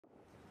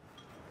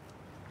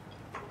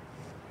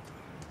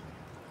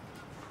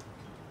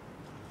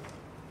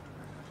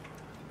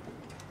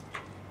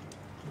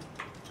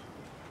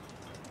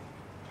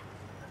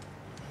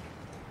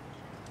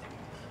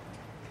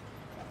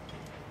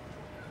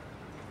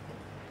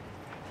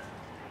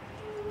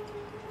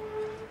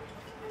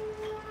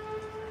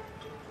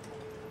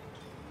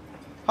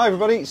Hi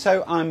everybody,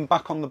 so I'm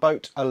back on the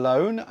boat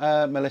alone.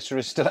 Melissa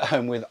is still at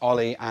home with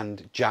Ollie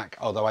and Jack,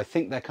 although I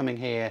think they're coming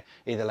here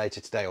either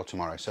later today or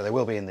tomorrow, so they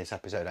will be in this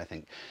episode, I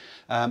think.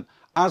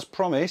 As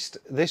promised,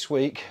 this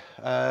week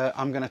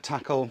I'm going to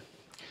tackle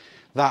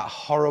that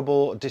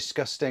horrible,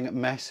 disgusting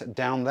mess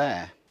down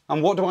there.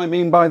 And what do I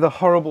mean by the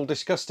horrible,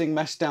 disgusting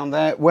mess down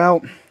there?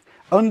 Well,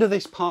 under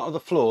this part of the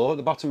floor,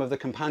 the bottom of the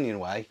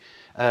companionway,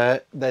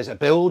 there's a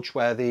bilge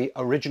where the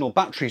original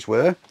batteries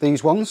were,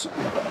 these ones.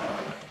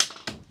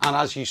 And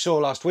as you saw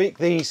last week,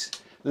 these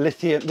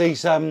leisure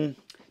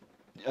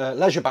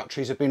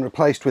batteries have been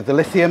replaced with the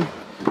lithium.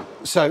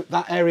 So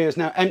that area is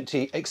now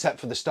empty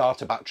except for the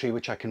starter battery,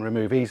 which I can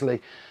remove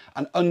easily.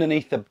 And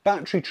underneath the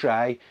battery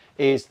tray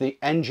is the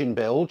engine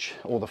bilge,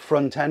 or the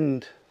front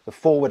end, the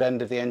forward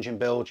end of the engine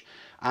bilge,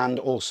 and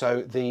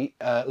also the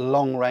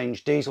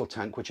long-range diesel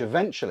tank, which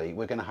eventually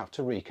we're going to have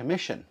to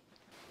recommission.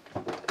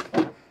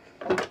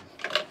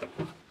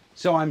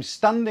 So I'm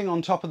standing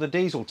on top of the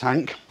diesel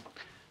tank,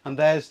 and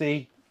there's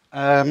the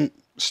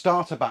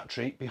starter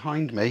battery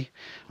behind me,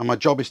 and my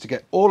job is to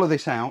get all of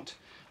this out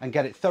and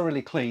get it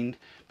thoroughly cleaned,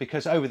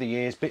 because over the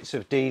years bits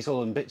of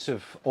diesel and bits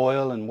of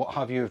oil and what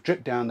have you have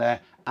dripped down there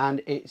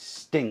and it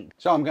stinks.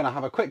 So I'm going to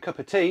have a quick cup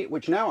of tea,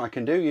 which now I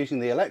can do using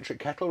the electric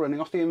kettle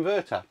running off the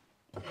inverter.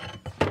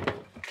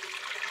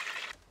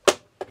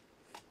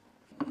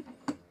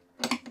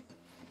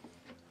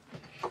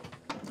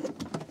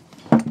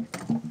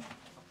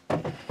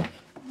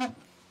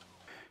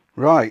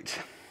 Right,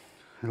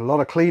 a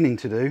lot of cleaning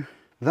to do.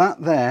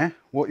 That there,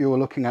 what you're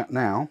looking at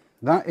now,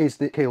 that is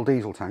the keel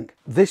diesel tank.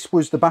 This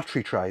was the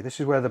battery tray. This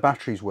is where the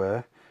batteries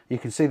were. You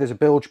can see there's a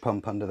bilge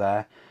pump under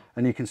there,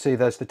 and you can see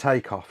there's the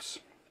takeoffs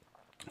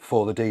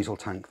for the diesel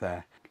tank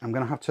there. I'm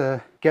going to have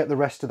to get the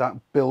rest of that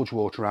bilge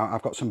water out.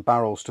 I've got some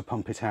barrels to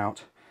pump it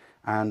out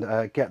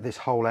and get this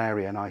whole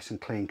area nice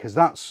and clean, because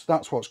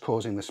that's what's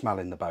causing the smell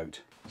in the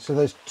boat. So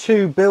there's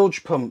two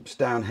bilge pumps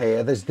down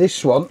here. There's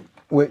this one,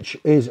 which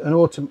is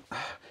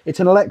it's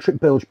an electric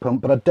bilge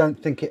pump, but I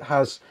don't think it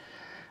has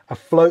a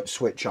float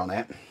switch on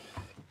it.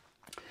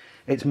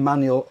 It's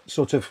manual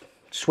sort of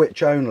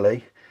switch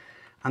only.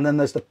 And then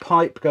there's the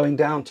pipe going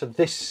down to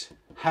this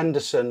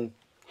Henderson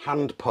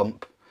hand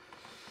pump.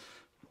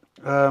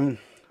 But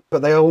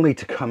they all need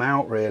to come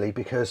out really,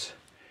 because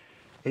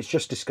it's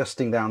just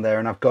disgusting down there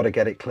and I've got to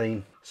get it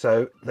clean.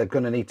 So they're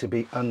going to need to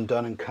be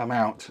undone and come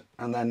out.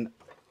 And then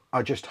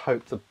I just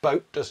hope the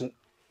boat doesn't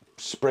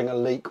spring a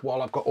leak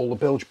while I've got all the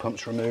bilge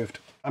pumps removed.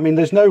 I mean,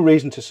 there's no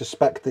reason to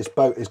suspect this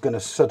boat is going to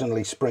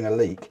suddenly spring a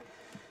leak.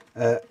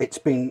 It's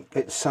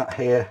sat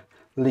here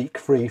leak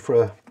free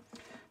for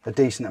a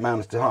decent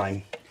amount of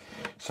time,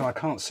 so I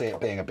can't see it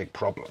being a big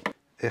problem.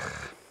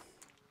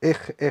 Yeah,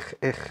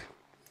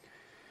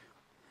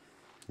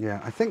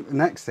 I think the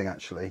next thing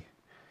actually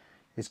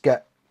is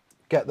get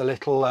the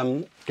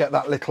little get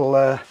that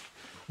little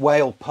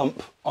whale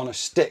pump on a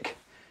stick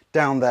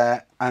down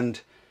there and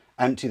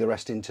empty the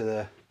rest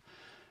into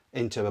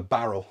a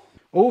barrel.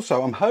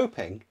 Also, I'm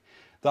hoping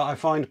that I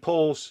find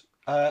Paul's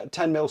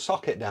 10mm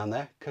socket down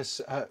there, because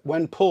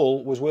when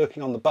Paul was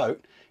working on the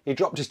boat, he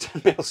dropped his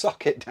 10mm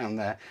socket down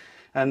there,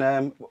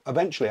 and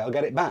eventually I'll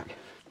get it back.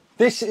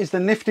 This is the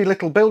nifty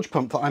little bilge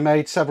pump that I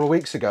made several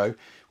weeks ago,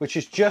 which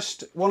is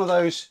just one of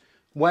those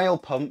whale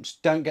pumps.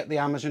 Don't get the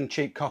Amazon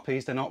cheap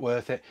copies, they're not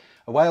worth it.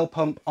 A whale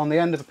pump on the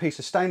end of a piece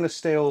of stainless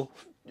steel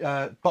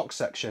box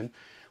section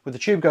with the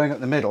tube going up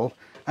the middle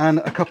and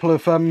a couple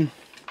of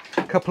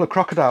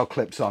crocodile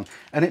clips on,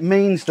 and it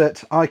means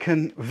that I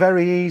can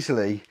very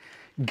easily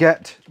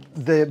get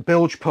the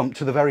bilge pump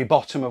to the very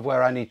bottom of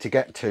where I need to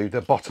get to,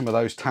 the bottom of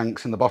those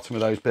tanks and the bottom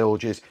of those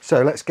bilges.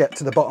 So let's get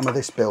to the bottom of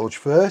this bilge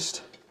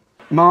first.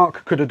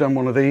 Mark could have done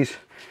one of these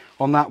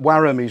on that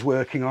Warram he's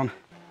working on,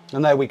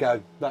 and there we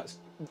go. That's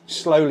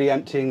slowly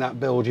emptying that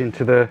bilge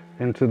into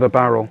the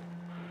barrel.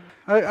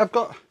 I've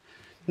got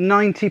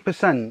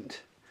 90%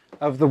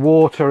 of the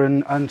water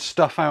and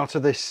stuff out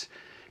of this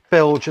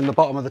bilge and the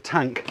bottom of the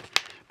tank,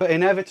 but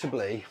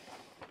inevitably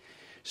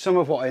some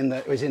of what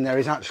is in there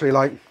is actually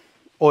like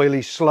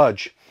oily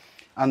sludge,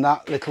 and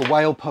that little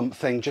whale pump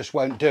thing just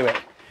won't do it.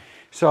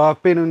 So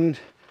I've been and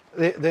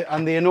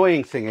the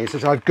annoying thing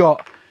is I've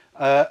got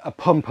a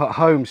pump at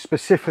home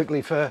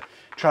specifically for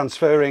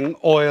transferring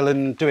oil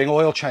and doing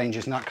oil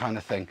changes and that kind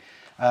of thing.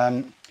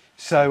 But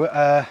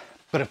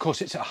of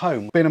course it's at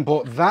home. Been and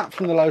bought that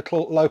from the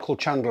local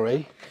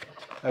chandlery,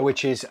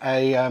 which is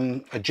a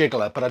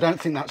jiggler, but I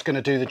don't think that's going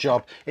to do the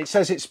job. It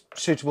says it's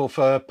suitable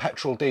for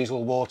petrol,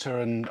 diesel, water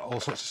and all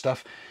sorts of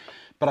stuff,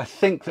 but I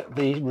think that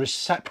the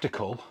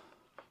receptacle,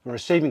 the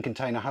receiving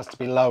container, has to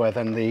be lower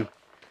than the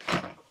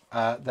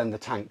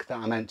tank that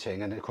I'm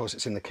emptying, and of course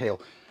it's in the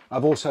keel.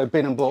 I've also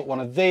been and bought one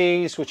of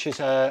these, which is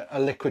a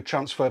liquid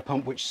transfer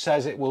pump, which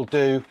says it will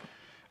do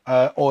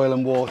oil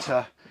and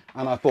water,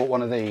 and I've bought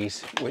one of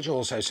these, which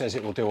also says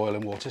it will do oil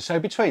and water. So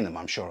between them,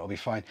 I'm sure it'll be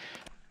fine.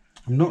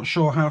 I'm not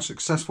sure how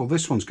successful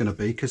this one's going to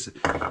be, because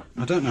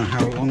I don't know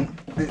how long,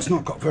 it's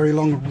not got very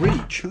long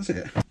reach, has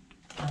it?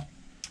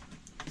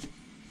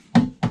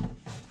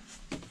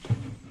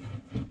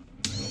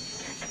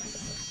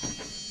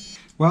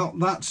 Well,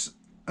 that's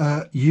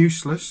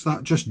useless.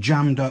 That just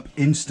jammed up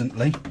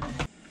instantly.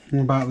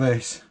 What about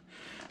this?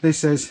 This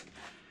says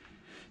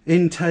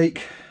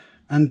intake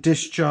and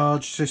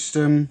discharge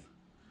system.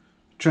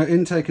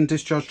 Intake and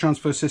discharge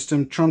transfer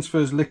system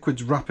transfers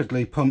liquids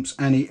rapidly, pumps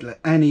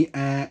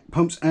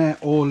pumps air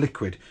or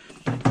liquid.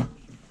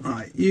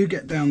 Right, you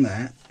get down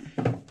there.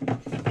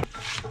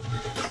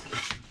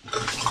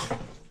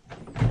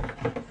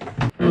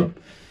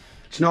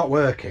 It's not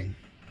working,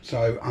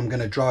 so I'm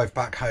going to drive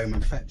back home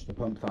and fetch the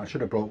pump that I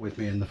should have brought with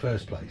me in the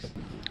first place.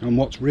 And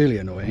what's really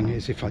annoying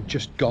is if I'd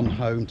just gone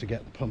home to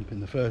get the pump in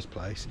the first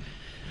place,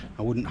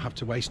 I wouldn't have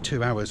to waste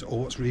 2 hours, or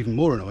what's even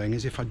more annoying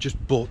is if I'd just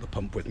bought the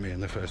pump with me in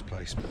the first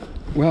place.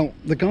 Well,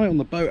 the guy on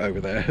the boat over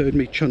there heard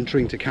me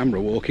chuntering to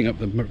camera walking up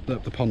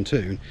the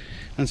pontoon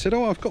and said,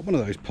 oh, I've got one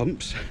of those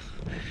pumps.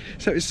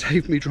 So it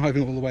saved me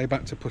driving all the way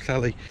back to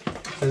Pwllheli.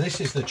 So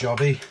this is the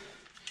jobby,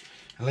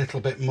 a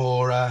little bit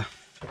more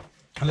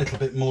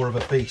of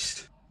a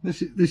beast.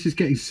 This is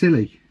getting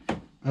silly.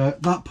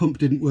 That pump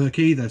didn't work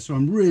either, so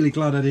I'm really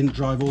glad I didn't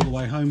drive all the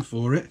way home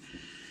for it.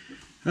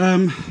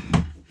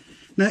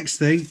 Next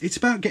thing, it's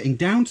about getting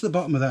down to the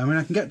bottom of that. I mean,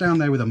 I can get down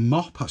there with a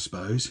mop, I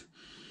suppose,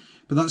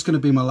 but that's going to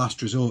be my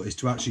last resort, is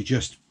to actually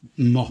just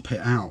mop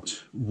it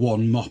out,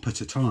 one mop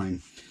at a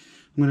time.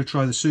 I'm going to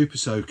try the Super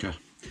Soaker.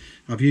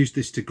 I've used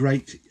this to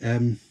very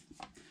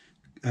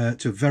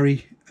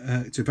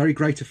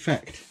great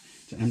effect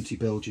to empty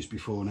bilges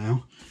before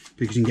now,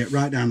 because you can get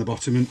right down the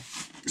bottom and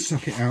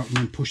suck it out and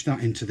then push that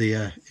into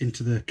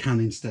the can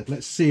instead.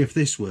 Let's see if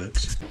this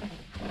works.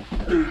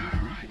 Right.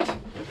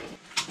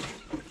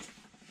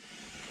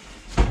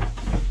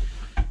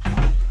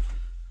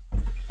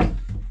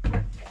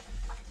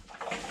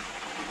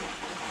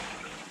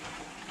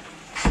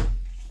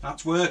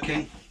 That's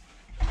working.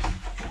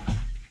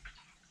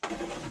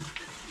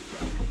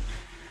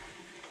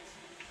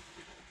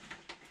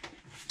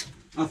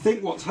 I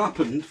think what's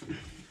happened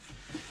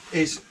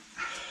is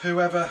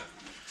whoever,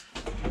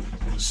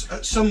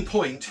 at some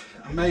point,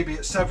 and maybe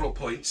at several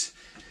points,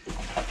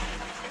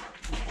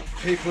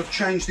 people have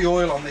changed the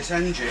oil on this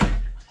engine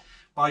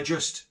by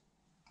just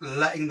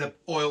letting the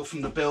oil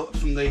from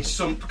the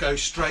sump go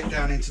straight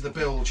down into the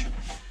bilge,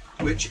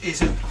 which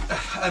is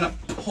an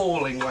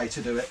appalling way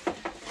to do it.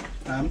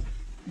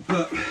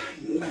 But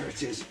there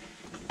it is.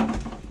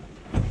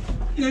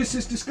 This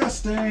is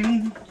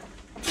disgusting.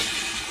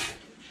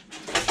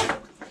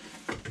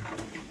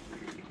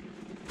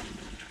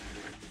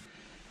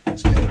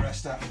 Let's get the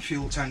rest out of the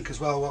fuel tank as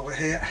well while we're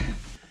here.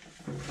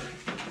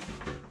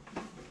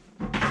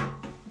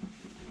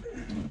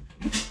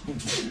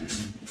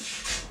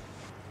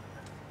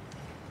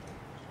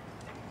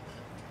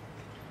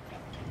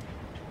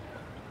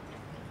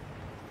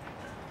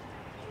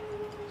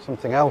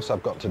 Something else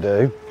I've got to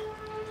do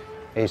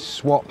is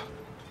swap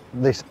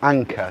this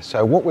anchor.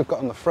 So what we've got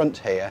on the front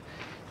here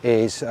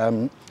is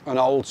an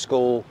old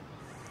school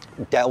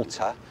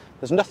Delta.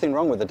 There's nothing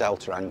wrong with the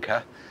Delta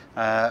anchor,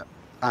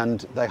 and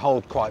they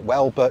hold quite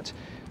well, but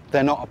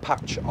they're not a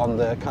patch on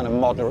the kind of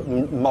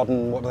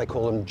modern, what do they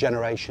call them,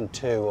 generation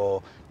 2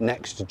 or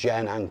next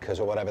gen anchors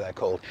or whatever they're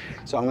called.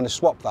 So I'm going to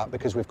swap that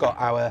because we've got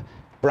our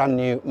brand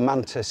new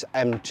Mantus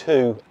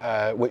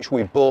M2, which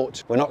we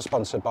bought. We're not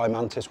sponsored by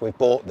Mantus, we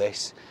bought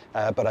this,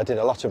 but I did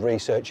a lot of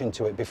research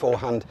into it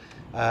beforehand,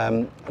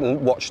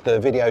 watched the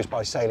videos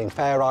by Sailing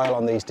Fair Isle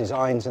on these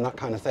designs and that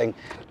kind of thing.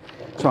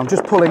 So I'm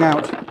just pulling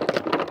out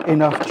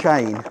enough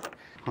chain.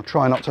 I'll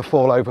try not to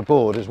fall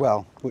overboard as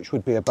well, which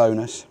would be a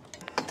bonus.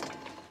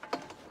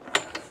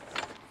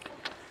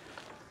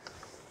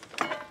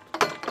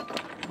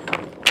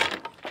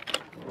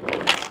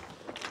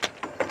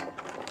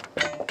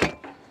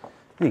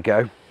 There you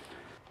go.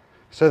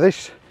 So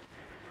this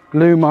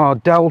Lumar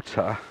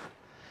Delta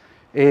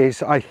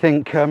is, I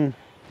think,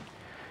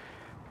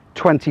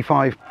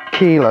 25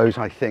 kilos,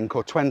 I think,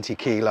 or 20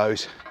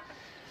 kilos.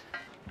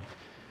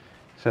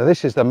 So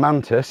this is the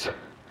Mantus,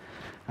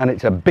 and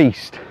it's a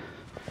beast.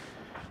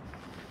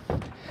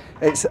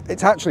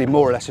 It's actually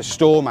more or less a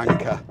storm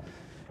anchor,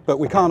 but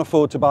we can't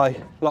afford to buy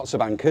lots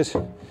of anchors,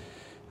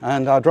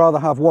 and I'd rather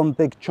have one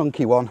big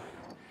chunky one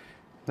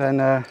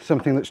than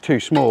something that's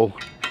too small.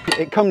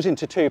 It comes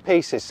into two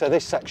pieces, so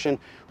this section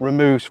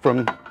removes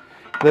from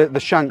the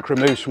shank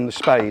removes from the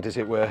spade, as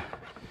it were,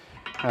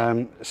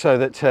 so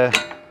that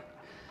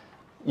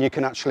you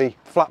can actually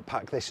flat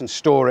pack this and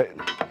store it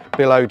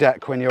below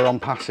deck when you're on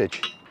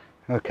passage.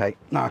 Okay,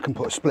 now I can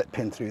put a split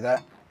pin through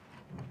there.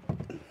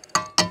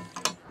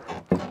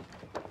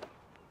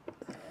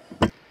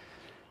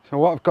 So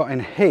what I've got in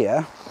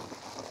here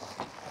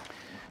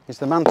is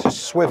the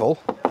Mantus Swivel.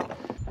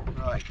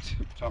 Right,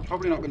 so I'm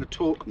probably not going to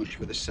talk much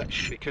for this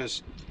section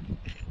because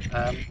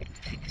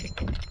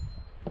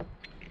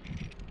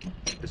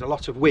there's a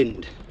lot of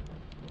wind,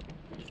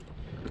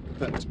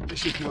 but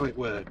this is how it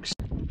works.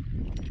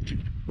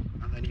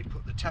 And then you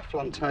put the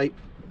Teflon tape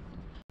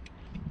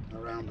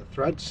around the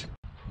threads.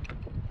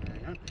 There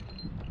you go.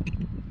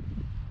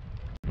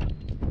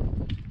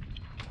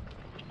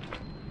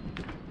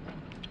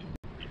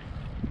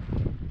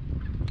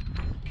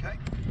 Okay.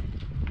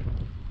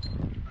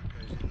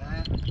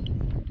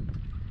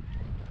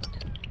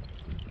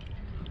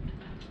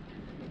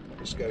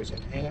 just goes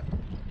in here.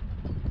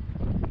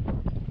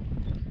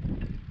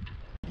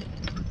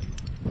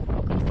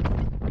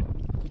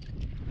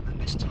 And then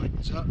this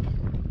tightens up.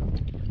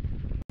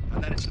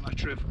 And then it's a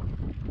matter of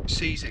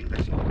seizing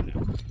this.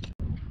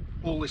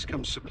 All this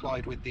comes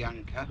supplied with the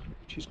anchor,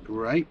 which is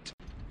great.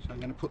 So I'm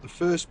going to put the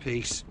first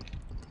piece,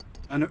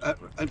 and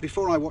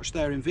before I watched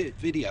their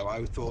video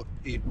I thought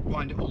you'd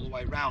wind it all the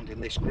way round in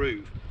this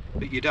groove,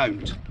 but you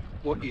don't.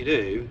 What you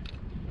do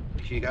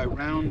is you go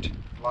round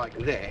like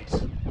this,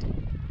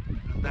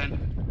 and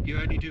then you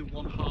only do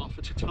 1/2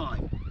 at a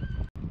time,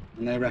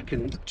 and they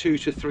reckon 2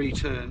 to 3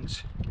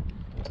 turns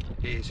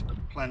is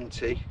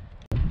plenty.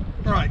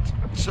 Right,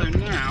 so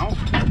now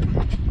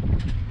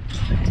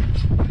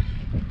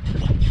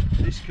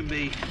this can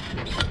be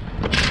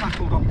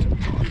tackled onto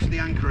the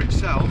anchor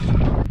itself.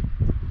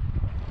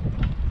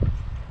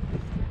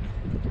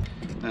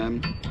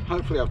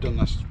 Hopefully I've done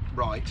this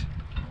right.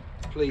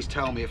 Please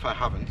tell me if I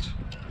haven't.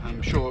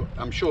 I'm sure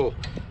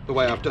the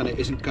way I've done it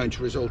isn't going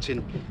to result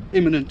in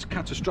imminent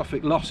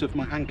catastrophic loss of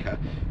my anchor,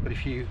 but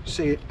if you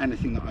see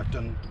anything that I've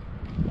done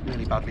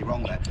really badly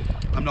wrong there,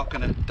 I'm not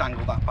going to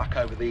dangle that back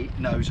over the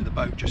nose of the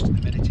boat just at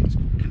the minute.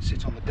 It can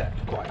sit on the deck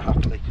quite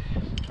happily.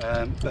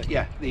 But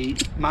yeah, the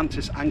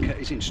Mantus anchor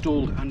is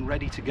installed and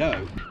ready to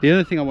go. The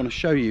other thing I want to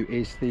show you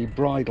is the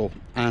bridle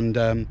and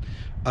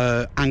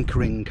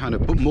anchoring kind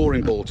of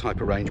mooring ball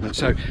type arrangement.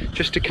 So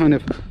just to kind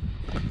of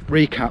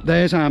recap,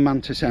 there's our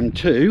Mantus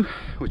M2,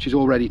 which is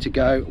all ready to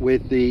go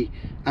with the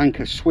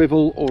anchor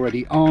swivel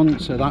already on,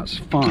 so that's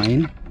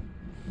fine.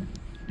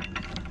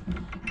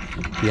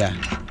 Yeah,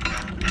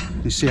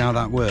 you see how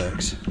that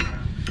works,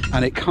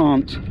 and it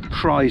can't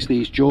prise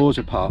these jaws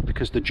apart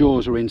because the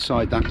jaws are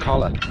inside that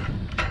collar.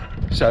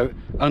 So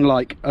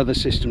unlike other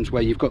systems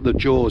where you've got the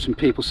jaws and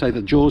people say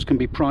the jaws can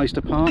be prized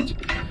apart,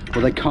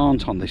 well, they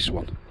can't on this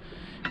one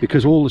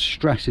because all the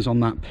stress is on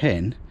that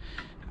pin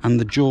and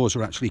the jaws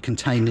are actually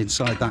contained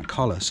inside that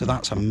collar, so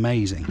that's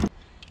amazing.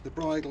 The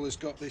bridle has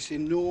got this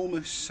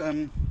enormous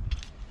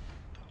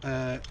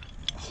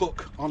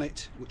hook on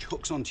it which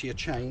hooks onto your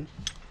chain.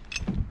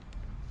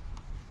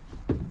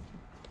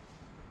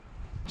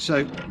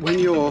 So when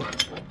you're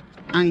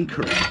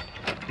anchoring,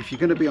 if you're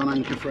going to be on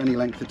anchor for any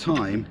length of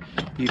time,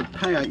 you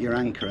pay out your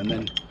anchor and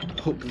then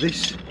hook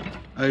this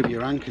over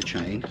your anchor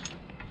chain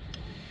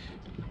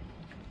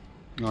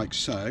like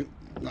so.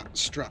 That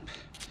strap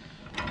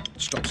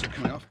stops it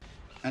coming off,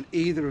 and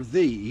either of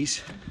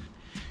these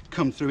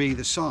come through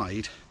either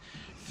side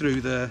through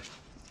the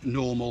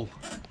normal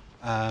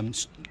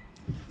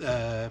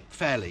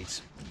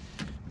fairleads,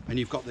 and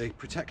you've got the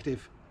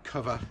protective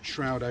cover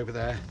shroud over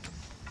there,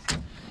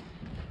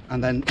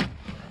 and then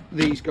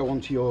these go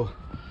onto your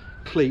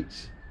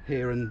cleats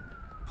here and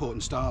port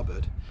and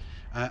starboard,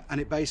 and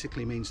it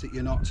basically means that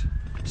you're not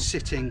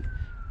sitting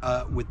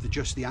with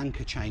just the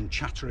anchor chain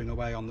chattering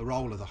away on the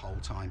roller the whole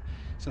time,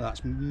 so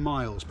that's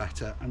miles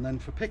better. And then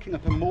for picking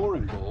up a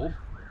mooring ball,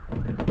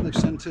 they've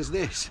sent us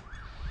this,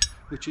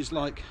 which is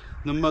like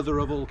the mother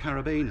of all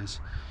carabiners,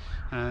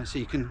 so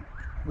you can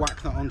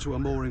whack that onto a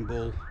mooring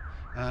ball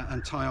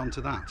and tie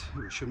onto that,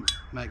 which should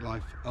make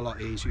life a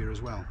lot easier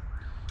as well.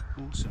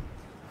 Awesome.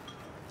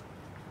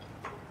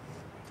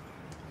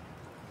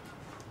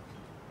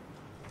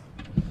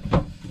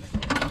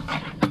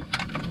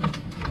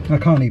 I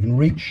can't even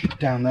reach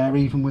down there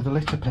even with a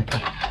litter picker.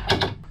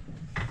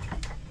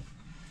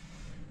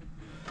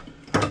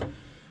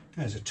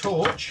 There's a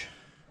torch.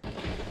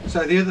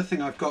 So the other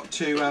thing I've got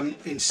to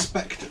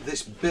inspect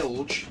this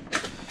bilge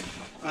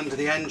under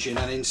the engine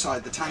and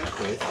inside the tank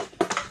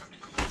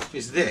with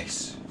is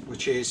this,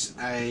 which is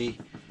a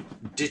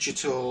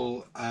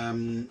digital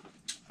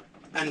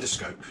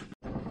endoscope.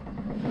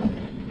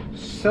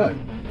 So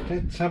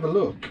let's have a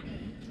look.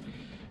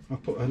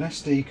 I've put an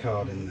SD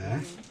card in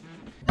there.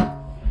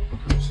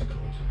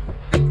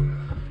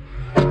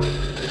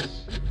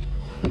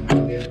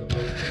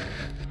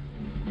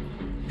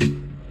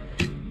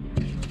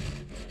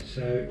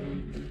 So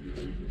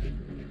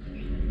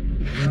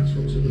that's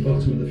what's at the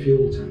bottom of the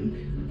fuel tank.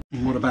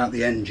 And what about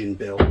the engine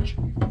bilge?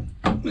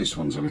 This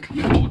one's a little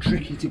bit more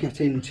tricky to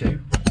get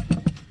into.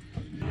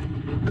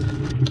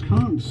 I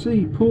can't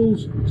see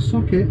Paul's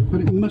socket,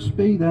 but it must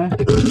be there.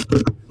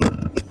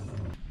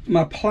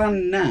 My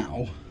plan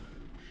now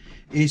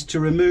is to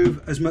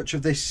remove as much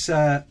of this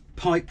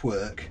pipe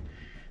work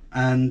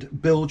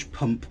and bilge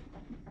pump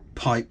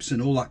pipes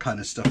and all that kind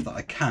of stuff that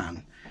I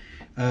can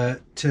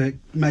to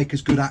make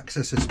as good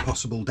access as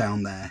possible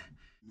down there.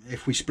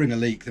 If we spring a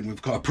leak, then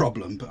we've got a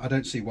problem, but I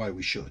don't see why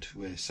we should.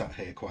 We're sat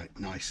here quite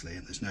nicely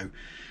and there's no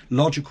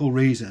logical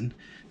reason,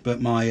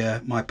 but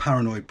my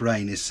paranoid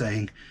brain is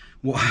saying,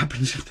 what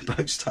happens if the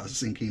boat starts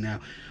sinking now?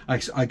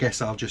 I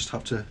guess I'll just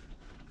have to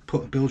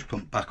put a bilge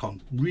pump back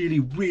on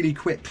really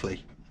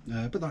quickly,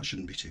 but that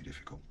shouldn't be too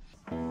difficult.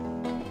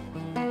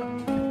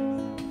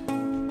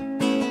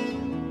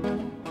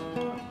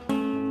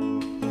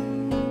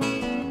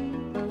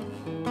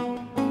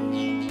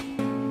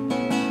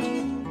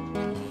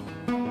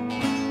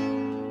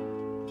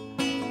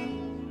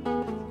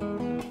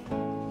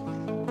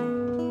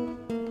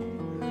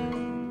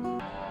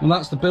 Well,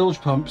 that's the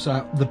bilge pumps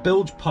out, the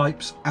bilge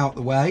pipes out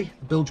the way,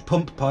 the bilge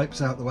pump pipes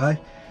out the way.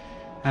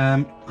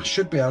 I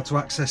should be able to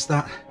access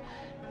that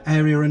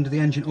area under the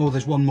engine. Oh,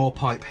 there's one more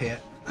pipe here.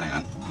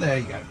 Hang on, there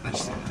you go.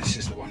 This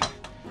is the one.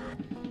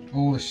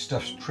 All this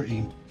stuff's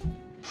pretty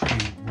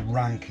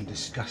rank and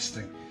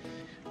disgusting.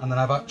 And then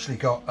I've actually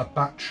got a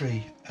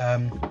battery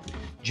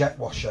jet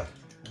washer,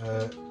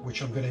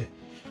 which I'm going to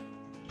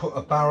put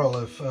a barrel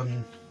of,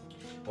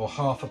 or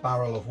half a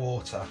barrel of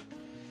water,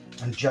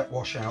 and jet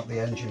wash out the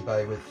engine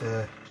bay with.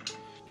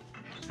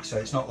 So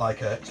it's not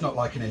like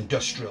an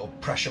industrial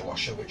pressure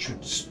washer, which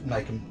would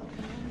make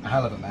a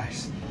hell of a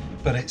mess,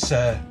 but it's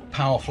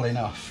powerful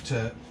enough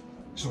to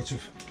sort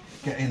of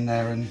get in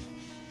there and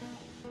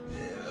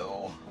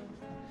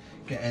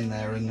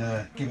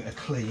give it a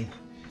clean.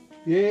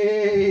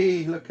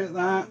 Yay! Look at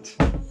that.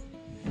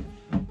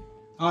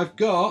 I've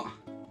got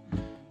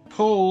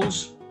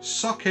Paul's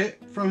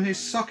socket from his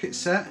socket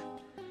set,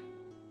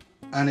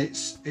 and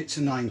it's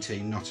a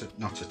 19, not a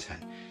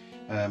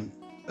 10.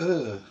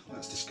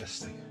 That's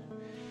disgusting.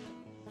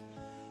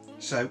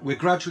 So we're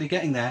gradually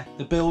getting there.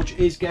 The bilge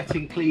is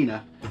getting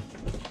cleaner,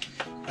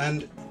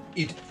 and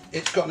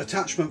it's got an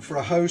attachment for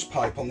a hose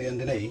pipe on the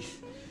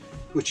underneath,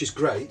 which is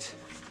great,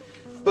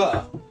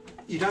 but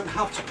you don't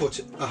have to put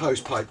a hose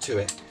pipe to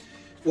it.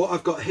 What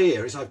I've got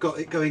here is I've got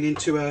it going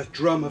into a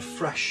drum of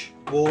fresh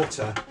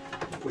water,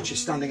 which is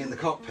standing in the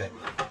cockpit.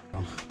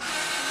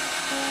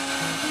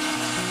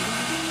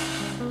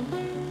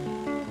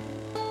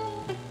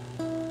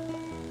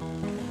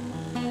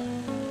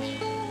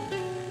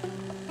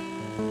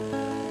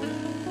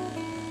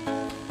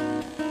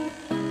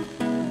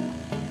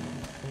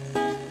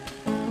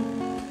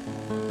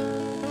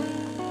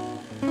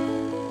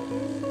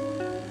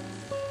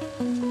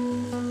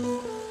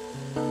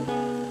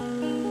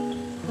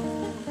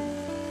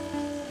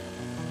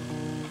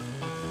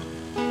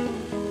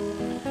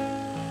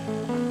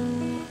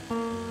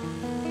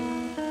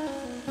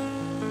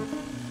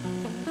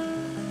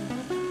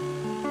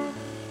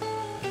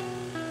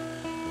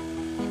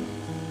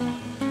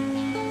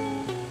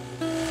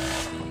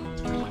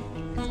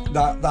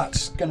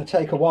 That's going to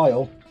take a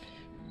while,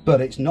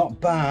 but it's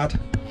not bad.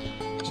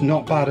 It's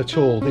not bad at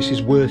all. This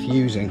is worth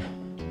using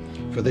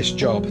for this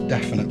job,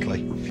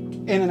 definitely.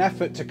 In an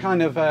effort to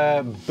kind of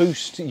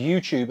boost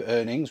YouTube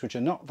earnings, which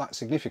are not that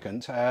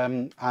significant,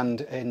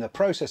 and in the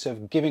process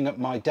of giving up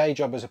my day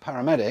job as a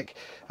paramedic,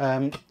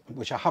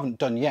 which I haven't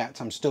done yet,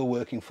 I'm still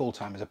working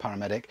full-time as a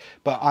paramedic,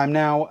 but I'm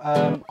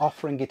now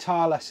offering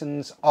guitar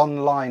lessons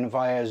online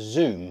via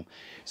Zoom.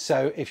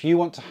 So if you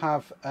want to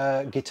have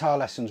guitar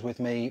lessons with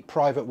me,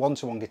 private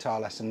one-to-one guitar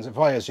lessons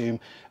via Zoom,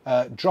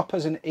 drop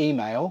us an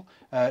email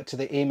to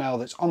the email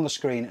that's on the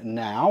screen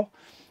now,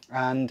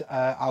 and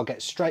I'll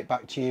get straight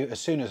back to you as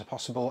soon as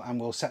possible, and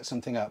we'll set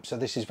something up. So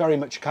this is very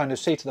much a kind of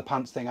seat of the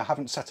pants thing. I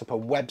haven't set up a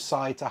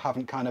website, I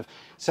haven't kind of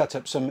set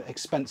up some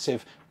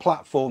expensive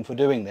platform for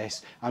doing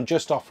this. I'm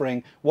just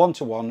offering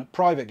one-to-one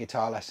private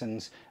guitar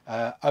lessons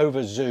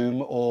over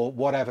Zoom or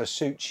whatever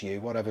suits you,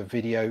 whatever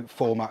video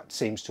format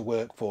seems to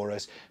work for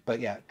us. But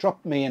yeah,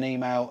 drop me an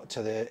email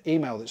to the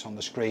email that's on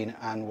the screen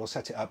and we'll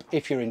set it up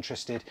if you're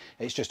interested.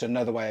 It's just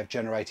another way of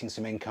generating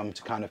some income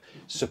to kind of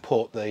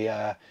support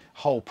the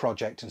whole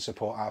project and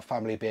support our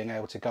family being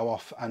able to go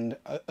off and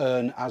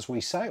earn as we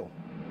sail.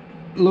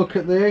 Look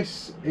at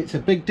this, it's a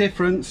big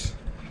difference.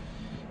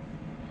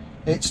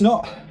 It's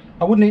not,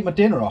 I wouldn't eat my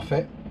dinner off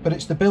it, but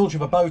it's the bilge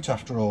of a boat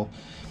after all.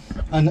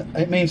 And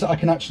it means that I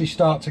can actually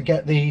start to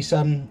get these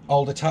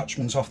old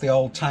attachments off the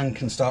old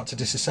tank and start to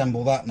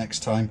disassemble that next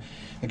time.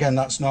 Again,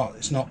 it's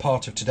not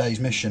part of today's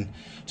mission.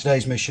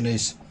 Today's mission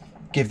is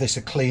give this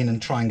a clean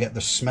and try and get the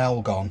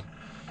smell gone.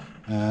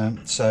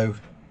 So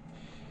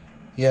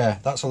yeah,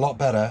 that's a lot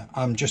better.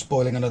 I'm just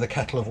boiling another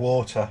kettle of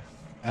water,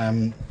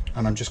 and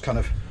I'm just kind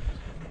of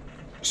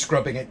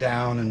scrubbing it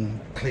down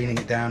and cleaning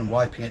it down and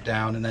wiping it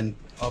down, and then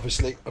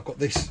obviously I've got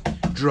this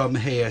drum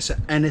here, so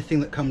anything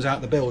that comes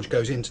out the bilge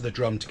goes into the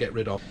drum to get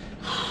rid of.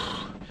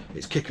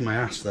 It's kicking my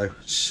ass though,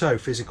 so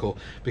physical,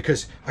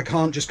 because I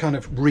can't just kind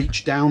of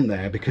reach down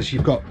there because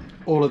you've got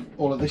all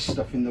of this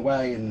stuff in the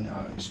way, and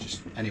it's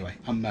just, anyway,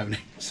 I'm moaning,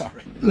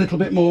 sorry. A little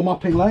bit more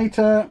mopping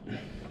later,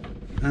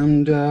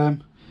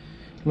 and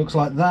looks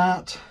like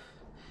that.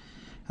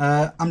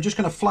 I'm just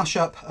going to flash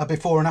up a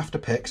before and after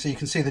pic so you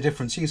can see the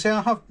difference. You can see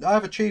I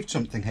have achieved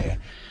something here.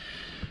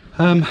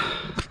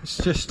 It's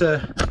just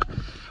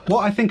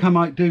what I think I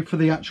might do for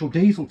the actual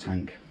diesel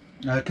tank,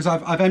 because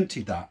I've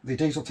emptied that. The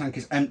diesel tank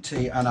is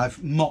empty and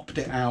I've mopped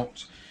it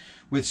out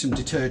with some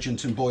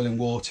detergent and boiling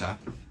water.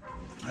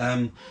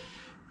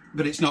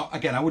 But it's not,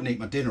 again, I wouldn't eat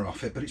my dinner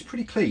off it, but it's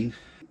pretty clean.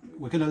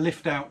 We're going to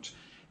lift out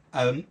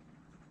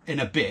in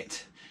a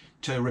bit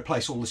to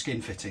replace all the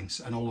skin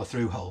fittings and all the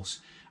through holes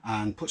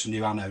and put some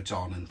new anodes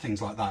on and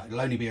things like that.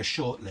 It'll only be a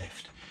short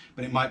lift,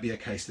 but it might be a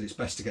case that it's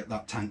best to get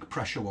that tank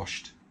pressure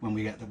washed when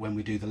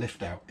we do the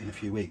lift out in a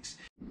few weeks.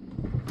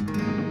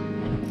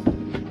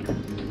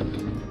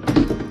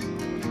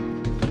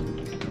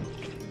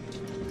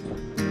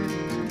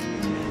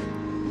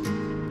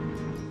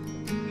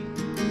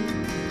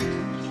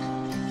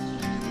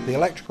 The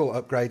electrical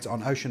upgrades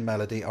on Ocean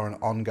Melody are an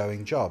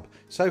ongoing job.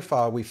 So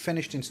far we've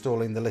finished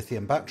installing the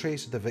lithium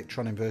batteries, the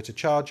Victron inverter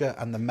charger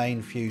and the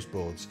main fuse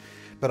boards.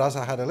 But as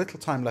I had a little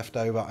time left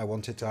over, I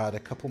wanted to add a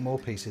couple more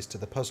pieces to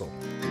the puzzle.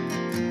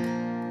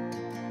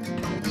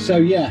 So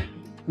yeah,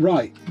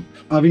 right,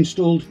 I've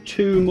installed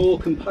 2 more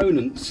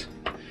components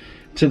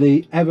to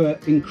the ever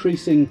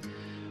increasing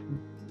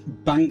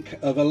bank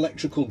of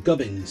electrical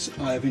gubbins.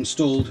 I have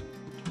installed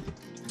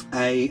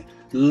a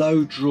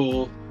low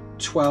draw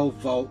 12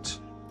 volt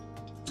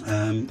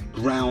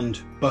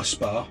ground bus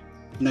bar,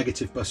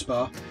 negative bus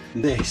bar,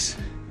 this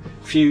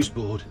fuse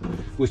board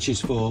which is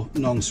for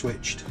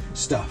non-switched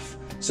stuff.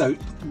 So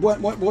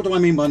what do I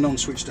mean by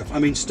non-switched stuff? I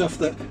mean stuff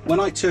that when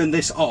I turn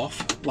this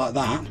off like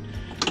that,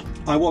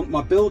 I want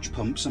my bilge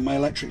pumps and my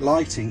electric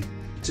lighting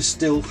to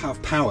still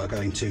have power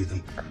going to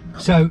them.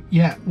 So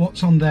yeah,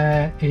 what's on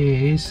there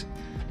is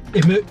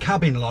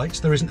cabin lights.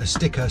 There isn't a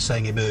sticker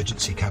saying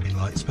emergency cabin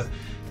lights, but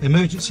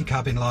emergency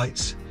cabin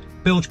lights,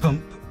 bilge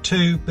pump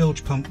 2,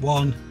 bilge pump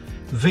 1,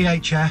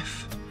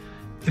 VHF,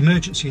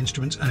 emergency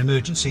instruments and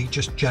emergency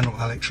just general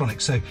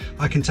electronics. So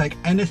I can take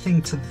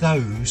anything to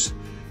those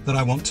that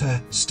I want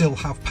to still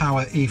have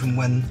power even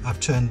when I've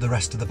turned the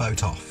rest of the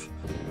boat off.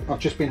 I've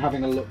just been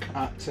having a look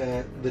at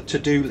the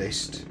to-do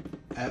list,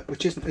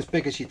 which isn't as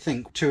big as you'd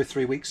think. 2 or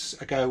 3 weeks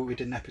ago we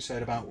did an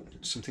episode about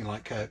something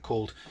like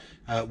called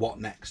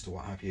what next or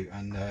what have you,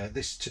 and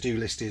this to-do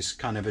list is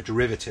kind of a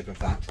derivative of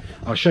that.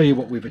 I'll show you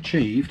what we've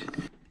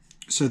achieved.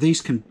 So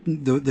these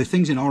the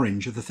things in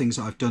orange are the things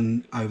that I've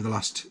done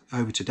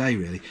over today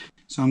really.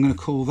 So I'm going to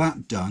call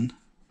that done.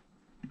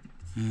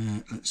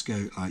 Let's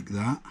go like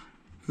that.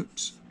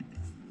 Oops,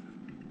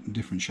 a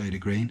different shade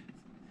of green.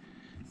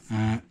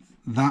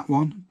 That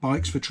one,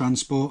 bikes for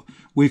transport.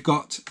 We've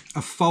got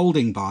a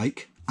folding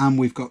bike and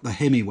we've got the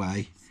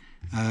Himiway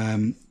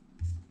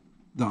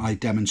that I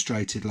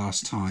demonstrated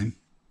last time.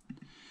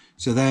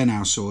 So they're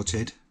now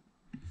sorted.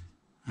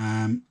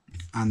 And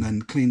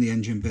then clean the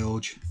engine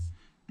bilge,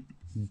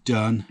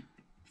 done.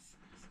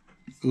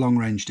 Long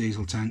range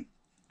diesel tank,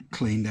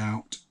 cleaned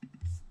out.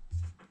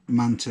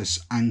 Mantus,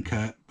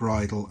 anchor,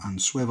 bridle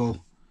and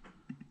swivel,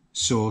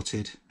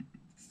 sorted.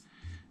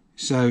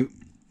 So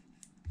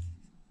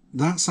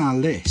that's our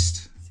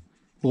list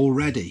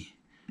already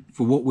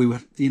for what we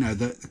were, you know,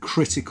 the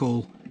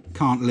critical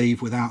can't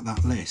leave without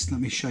that list.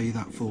 Let me show you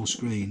that full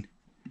screen.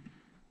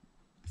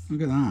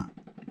 Look at that.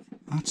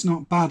 That's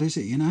not bad, is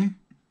it, you know?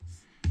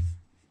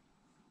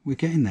 We're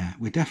getting there.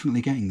 We're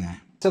definitely getting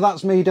there. So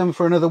that's me done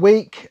for another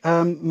week.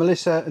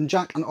 Melissa and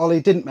Jack and Ollie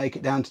didn't make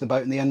it down to the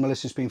boat in the end.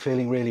 Melissa's been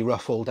feeling really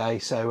rough all day,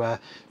 so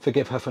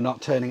forgive her for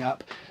not turning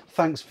up.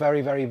 Thanks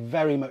very, very,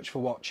 very much for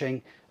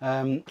watching.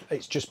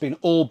 It's just been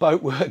all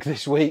boat work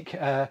this week,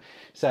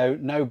 so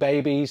no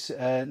babies,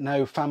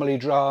 no family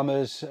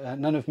dramas,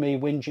 none of me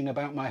whinging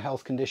about my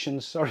health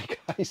conditions, sorry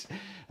guys.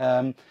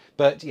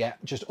 But yeah,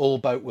 just all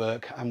boat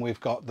work, and we've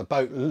got the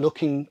boat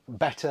looking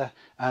better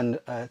and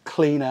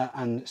cleaner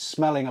and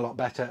smelling a lot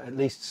better, at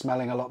least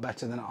smelling a lot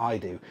better than I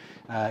do,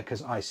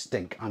 because I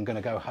stink. I'm going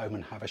to go home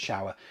and have a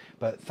shower.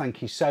 But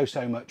thank you so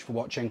much for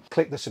watching.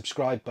 Click the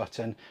subscribe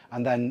button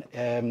and then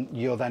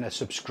you're then a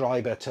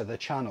subscriber to the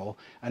channel,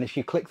 and if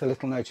you click the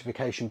little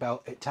notification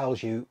bell, it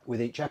tells you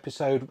with each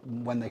episode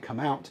when they come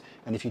out,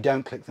 and if you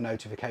don't click the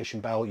notification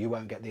bell you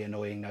won't get the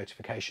annoying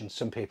notifications.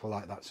 Some people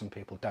like that, some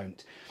people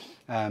don't.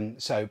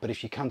 But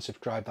if you can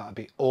subscribe, that would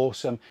be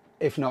awesome.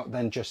 If not,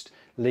 then just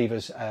leave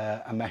us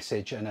a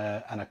message and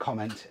a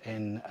comment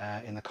in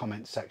the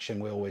comments section.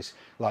 We always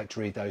like to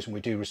read those, and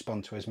we do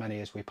respond to as many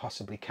as we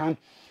possibly can.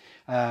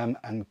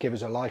 And give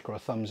us a like or a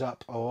thumbs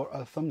up or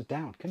a thumbs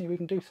down. Can you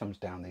even do thumbs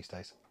down these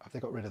days? Have they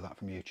got rid of that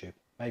from YouTube?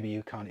 Maybe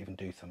you can't even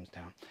do thumbs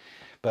down.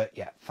 But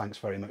yeah, thanks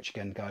very much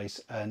again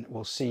guys, and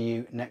we'll see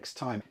you next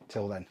time.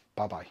 Till then,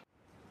 bye bye.